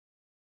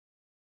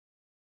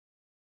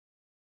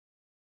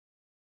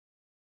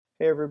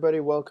Hey everybody,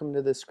 welcome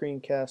to this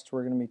screencast.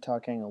 We're going to be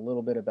talking a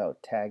little bit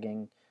about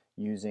tagging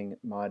using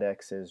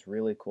MODX's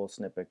really cool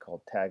snippet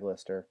called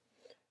taglister.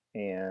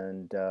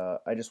 And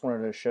I just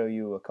wanted to show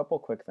you a couple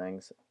quick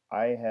things.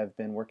 I have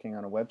been working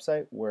on a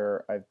website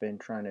where I've been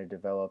trying to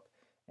develop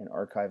an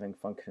archiving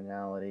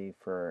functionality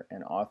for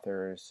an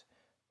author's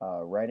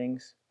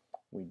writings.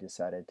 We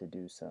decided to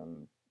do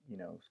some,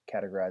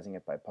 categorizing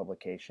it by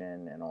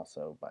publication and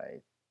also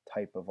by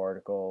type of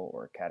article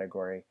or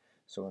category.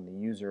 So when the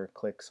user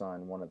clicks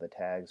on one of the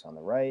tags on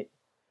the right,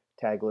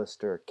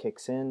 taglister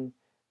kicks in,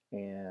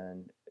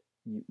 and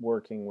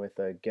working with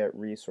a get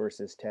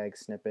resources tag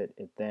snippet,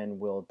 it then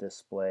will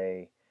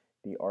display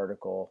the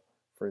article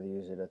for the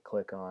user to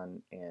click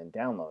on and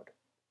download.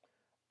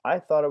 I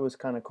thought it was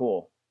kind of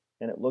cool,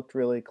 and it looked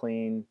really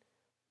clean.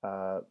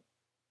 Uh,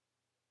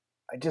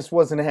 I just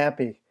wasn't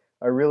happy.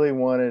 I really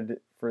wanted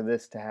for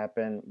this to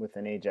happen with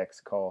an Ajax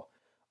call.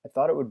 I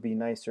thought it would be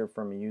nicer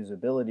from a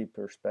usability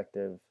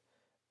perspective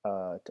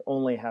to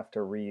only have to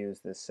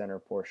reuse this center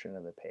portion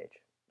of the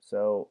page.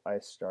 So I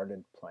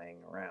started playing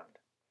around.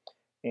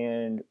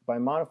 And by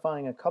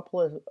modifying a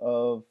couple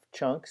of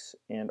chunks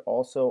and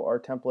also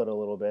our template a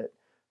little bit,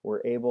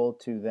 we're able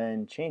to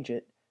then change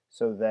it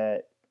so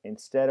that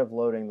instead of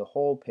loading the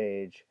whole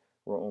page,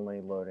 we're only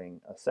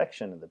loading a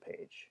section of the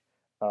page,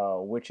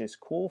 which is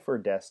cool for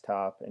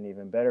desktop and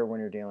even better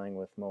when you're dealing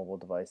with mobile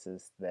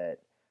devices that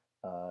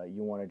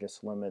you want to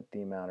just limit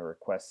the amount of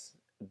requests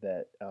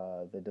that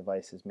the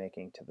device is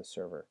making to the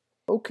server.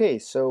 Okay,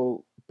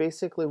 so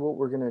basically what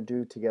we're going to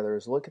do together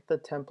is look at the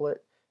template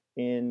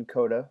in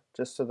Coda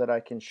just so that I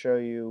can show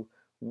you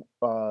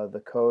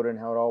the code and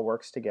how it all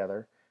works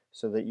together,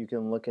 so that you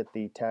can look at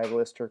the tag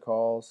lister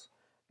calls,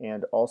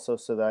 and also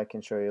so that I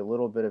can show you a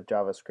little bit of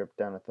JavaScript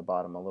down at the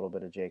bottom, a little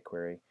bit of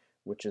jQuery,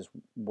 which is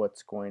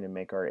what's going to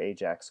make our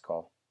Ajax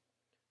call.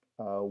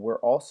 We're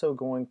also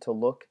going to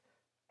look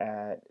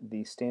at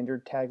the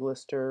standard tag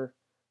lister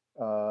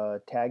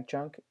tag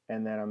chunk,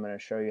 and then I'm going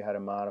to show you how to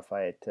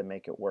modify it to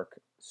make it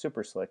work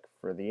super slick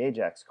for the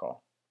Ajax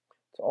call.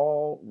 It's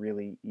all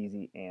really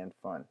easy and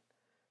fun.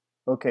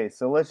 Okay,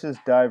 so let's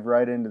just dive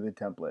right into the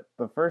template.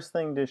 The first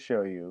thing to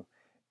show you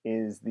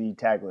is the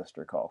tag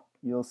lister call.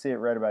 You'll see it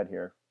right about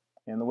here.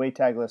 And the way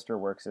tag lister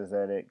works is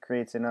that it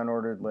creates an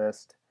unordered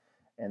list,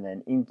 and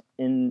then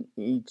in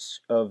each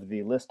of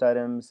the list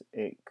items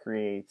it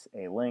creates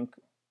a link,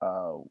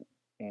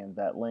 and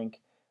that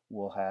link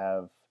will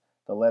have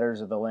the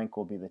letters of the link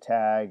will be the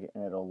tag,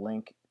 and it'll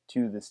link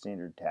to the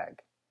standard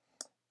tag.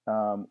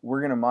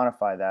 We're going to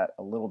modify that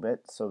a little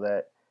bit so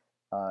that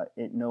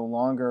it no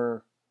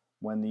longer,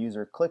 when the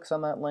user clicks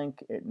on that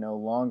link, it no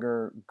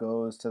longer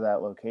goes to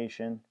that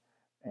location,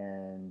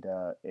 and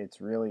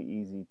it's really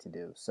easy to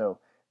do. So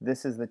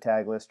this is the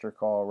tag lister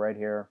call right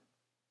here.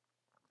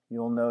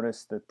 You'll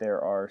notice that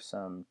there are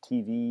some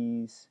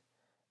TVs,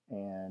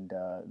 and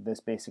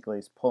this basically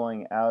is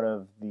pulling out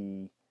of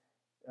the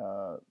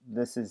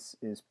this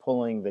is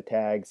pulling the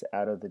tags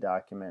out of the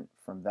document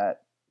from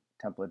that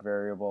template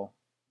variable.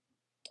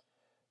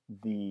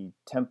 The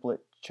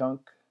template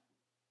chunk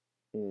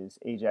is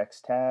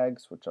Ajax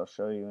tags, which I'll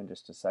show you in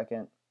just a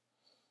second,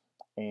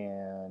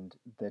 and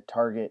the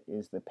target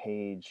is the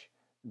page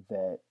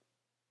that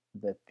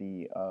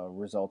the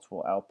results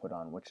will output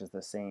on, which is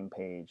the same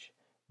page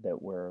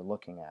that we're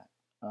looking at.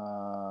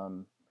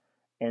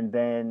 And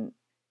then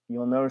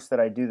you'll notice that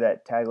I do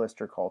that tag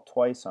lister call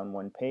twice on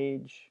one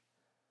page.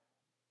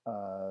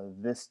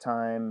 This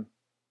time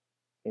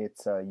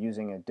it's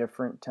using a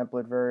different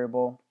template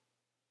variable.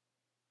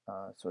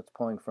 So it's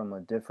pulling from a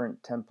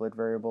different template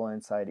variable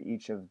inside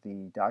each of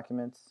the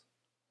documents.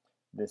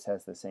 This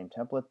has the same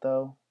template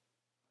though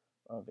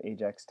of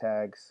Ajax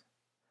tags.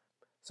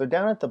 So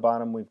down at the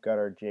bottom we've got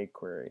our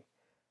jQuery,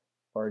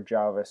 our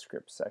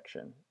JavaScript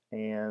section.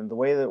 And the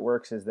way that it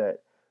works is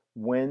that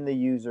when the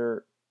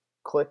user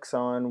clicks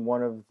on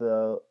one of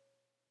the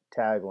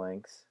tag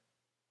links,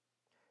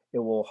 it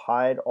will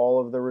hide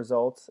all of the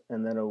results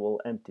and then it will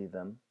empty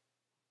them.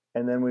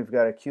 And then we've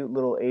got a cute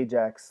little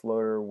Ajax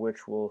loader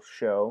which will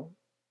show.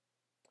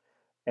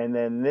 And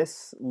then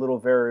this little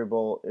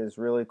variable is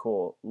really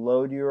cool.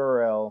 Load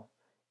URL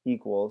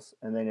equals,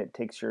 and then it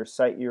takes your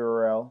site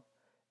URL,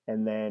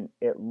 and then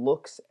it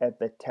looks at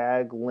the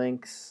tag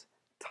link's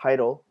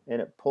title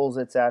and it pulls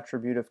its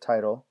attribute of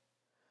title.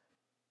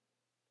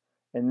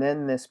 And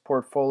then this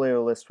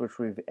portfolio list, which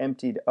we've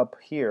emptied up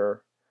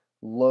here,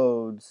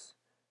 loads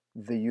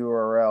the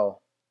URL,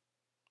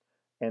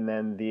 and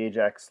then the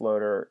Ajax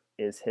loader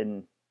is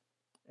hidden,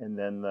 and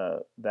then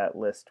that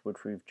list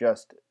which we've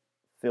just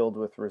filled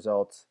with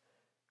results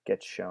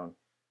gets shown.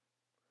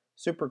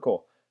 Super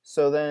cool.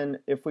 So then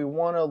if we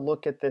want to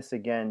look at this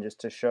again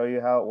just to show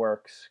you how it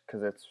works,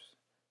 because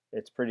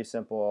it's pretty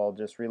simple, I'll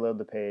just reload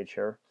the page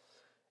here.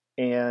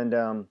 And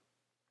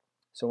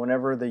so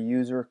whenever the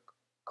user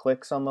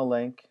clicks on the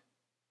link,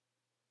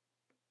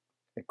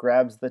 it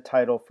grabs the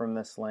title from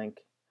this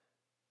link,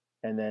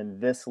 and then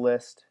this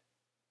list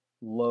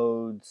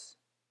loads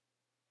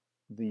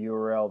the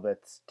URL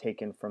that's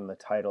taken from the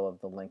title of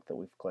the link that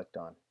we've clicked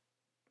on.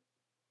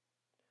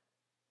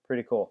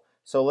 Pretty cool.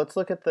 So let's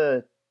look at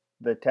the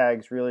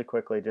tags really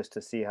quickly just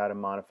to see how to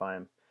modify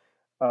them.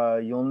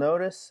 You'll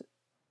notice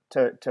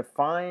to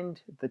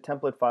find the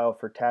template file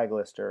for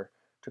taglister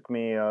took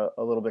me a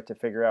little bit to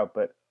figure out,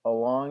 but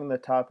along the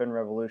top in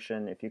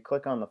Revolution, if you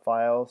click on the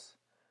files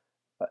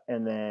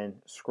and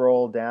then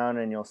scroll down,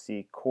 and you'll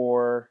see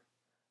core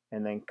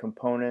and then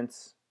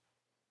components,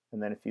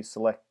 and then if you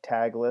select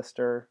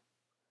taglister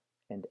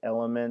and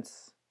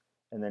elements,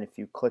 and then if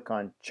you click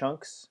on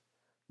chunks,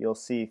 you'll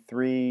see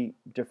 3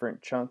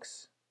 different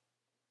chunks,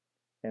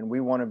 and we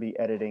want to be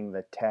editing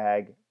the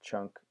tag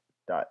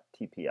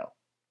chunk.tpl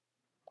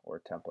or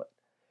template.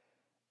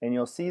 And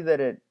you'll see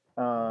that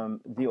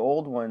the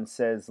old one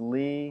says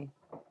Lee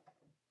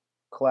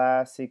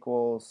class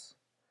equals,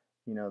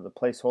 the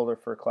placeholder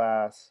for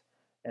class,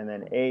 and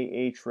then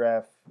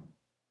ahref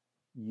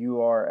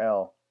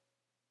URL,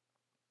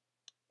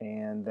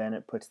 and then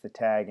it puts the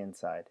tag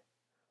inside.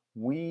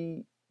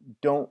 We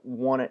don't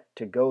want it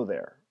to go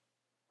there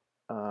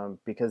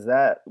because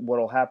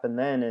what'll happen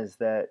then is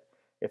that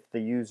if the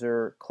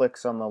user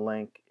clicks on the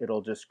link,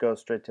 it'll just go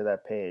straight to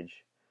that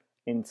page.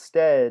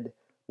 Instead,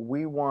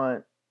 we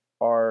want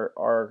our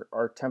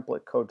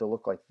template code to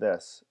look like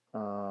this.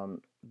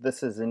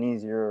 This is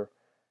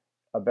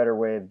a better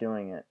way of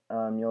doing it.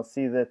 You'll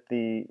see that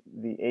the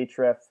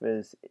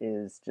href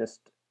is just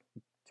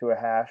to a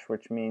hash,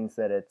 which means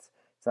that it's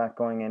not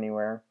going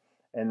anywhere.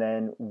 And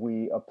then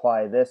we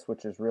apply this,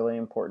 which is really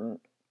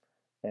important.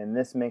 And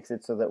this makes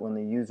it so that when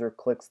the user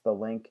clicks the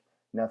link,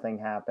 nothing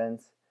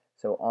happens.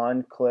 So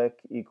onClick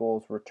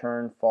equals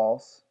return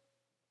false.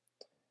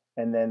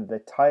 And then the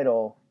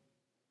title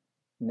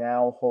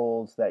now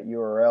holds that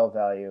URL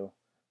value,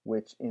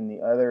 which in the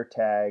other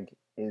tag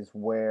is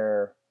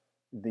where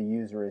the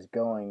user is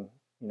going.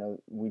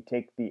 We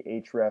take the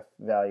href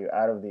value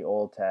out of the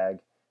old tag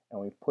and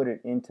we put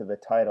it into the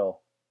title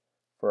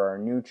for our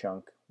new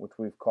chunk, which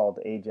we've called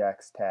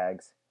Ajax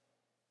tags.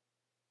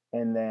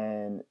 And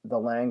then the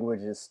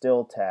language is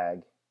still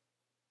tag.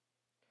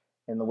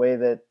 And the way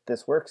that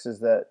this works is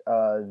that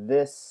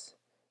this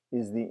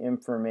is the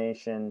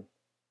information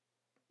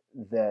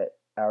that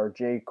our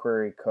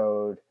jQuery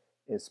code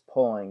is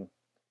pulling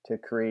to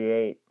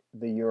create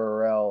the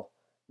URL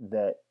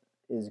that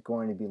is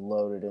going to be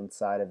loaded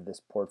inside of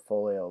this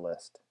portfolio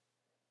list.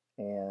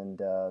 And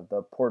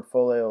the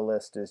portfolio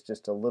list is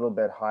just a little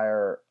bit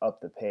higher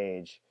up the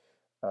page.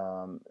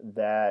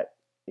 That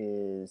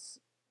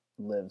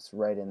lives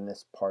right in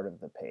this part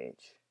of the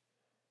page.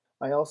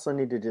 I also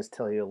need to just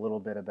tell you a little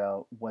bit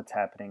about what's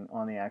happening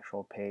on the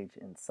actual page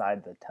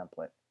inside the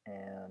template.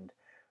 And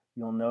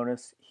you'll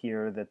notice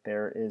here that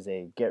there is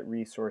a get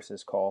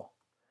resources call,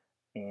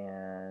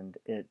 and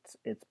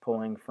it's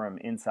pulling from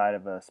inside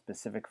of a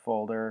specific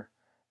folder,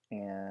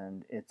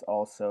 and it's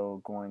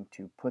also going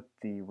to put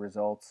the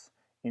results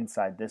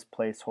inside this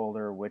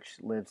placeholder, which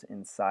lives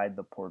inside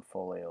the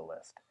portfolio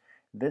list.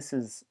 This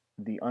is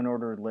the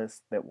unordered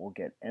list that will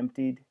get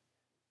emptied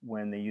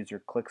when the user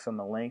clicks on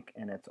the link,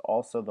 and it's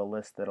also the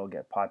list that'll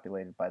get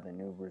populated by the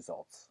new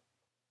results.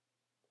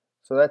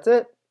 So that's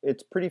it.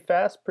 It's pretty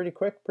fast, pretty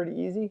quick, pretty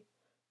easy.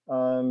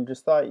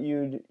 Just thought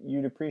you'd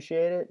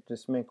appreciate it.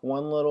 Just make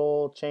one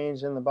little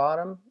change in the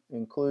bottom,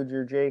 include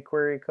your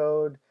jQuery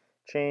code,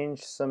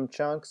 change some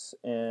chunks,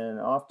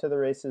 and off to the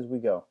races we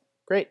go.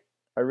 Great.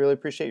 I really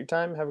appreciate your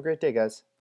time. Have a great day, guys.